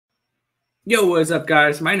Yo, what's up,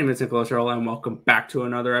 guys? My name is Earle, and welcome back to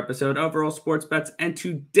another episode of Earle Sports Bets. And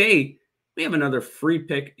today we have another free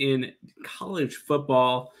pick in college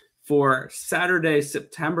football for Saturday,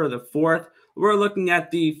 September the 4th. We're looking at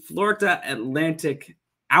the Florida Atlantic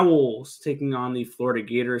Owls taking on the Florida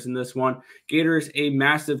Gators in this one. Gators a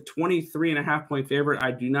massive 23.5-point favorite. I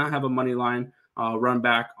do not have a money line run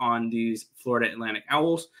back on these Florida Atlantic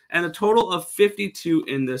Owls, and a total of 52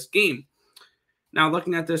 in this game. Now,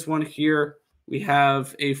 looking at this one here, we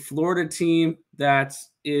have a Florida team that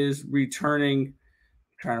is returning.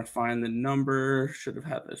 Trying to find the number. Should have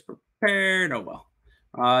had this prepared. Oh,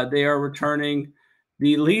 well. They are returning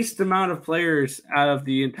the least amount of players out of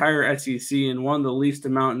the entire SEC and one of the least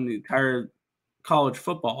amount in the entire college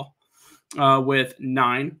football with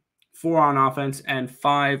 9, 4 on offense and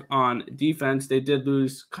 5 on defense. They did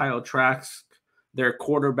lose Kyle Trask, their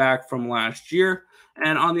quarterback from last year.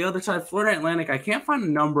 And on the other side, Florida Atlantic, I can't find a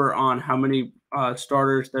number on how many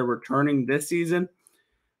starters they're returning this season.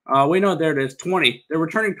 We know there it is, 20. They're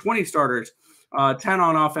returning 20 starters, 10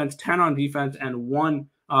 on offense, 10 on defense, and 1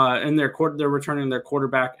 in their quarter. They're returning their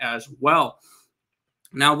quarterback as well.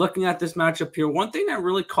 Now, looking at this matchup here, one thing that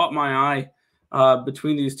really caught my eye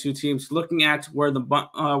between these two teams, looking at where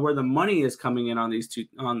the money is coming in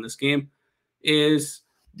on this game, is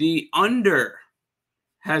the under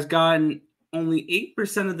has gotten only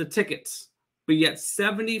 8% of the tickets, but yet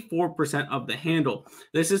 74% of the handle.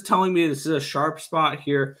 This is telling me this is a sharp spot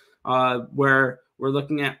here where we're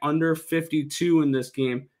looking at under 52 in this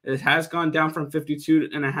game. It has gone down from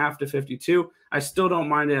 52.5 to 52. I still don't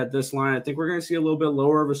mind it at this line. I think we're going to see a little bit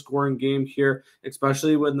lower of a scoring game here,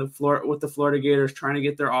 especially with the Florida Gators trying to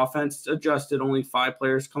get their offense adjusted. Only 5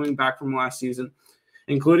 players coming back from last season,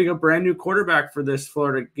 including a brand new quarterback for this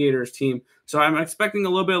Florida Gators team. So I'm expecting a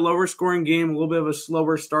little bit lower scoring game, a little bit of a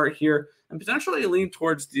slower start here, and potentially lean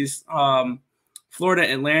towards this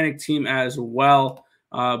Florida Atlantic team as well.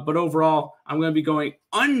 But overall, I'm going to be going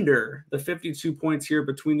under the 52 points here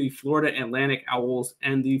between the Florida Atlantic Owls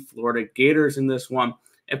and the Florida Gators in this one.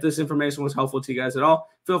 If this information was helpful to you guys at all,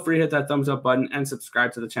 feel free to hit that thumbs up button and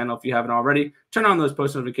subscribe to the channel if you haven't already. Turn on those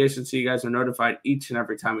post notifications so you guys are notified each and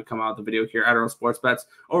every time we come out with a video here at Earle Sports Bets,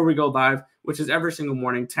 or we go live, which is every single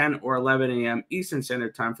morning, 10 or 11 a.m. Eastern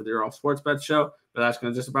Standard Time for the Earle Sports Bets show. But that's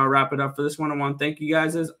going to just about wrap it up for this one-on-one. Thank you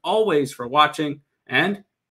guys, as always, for watching, and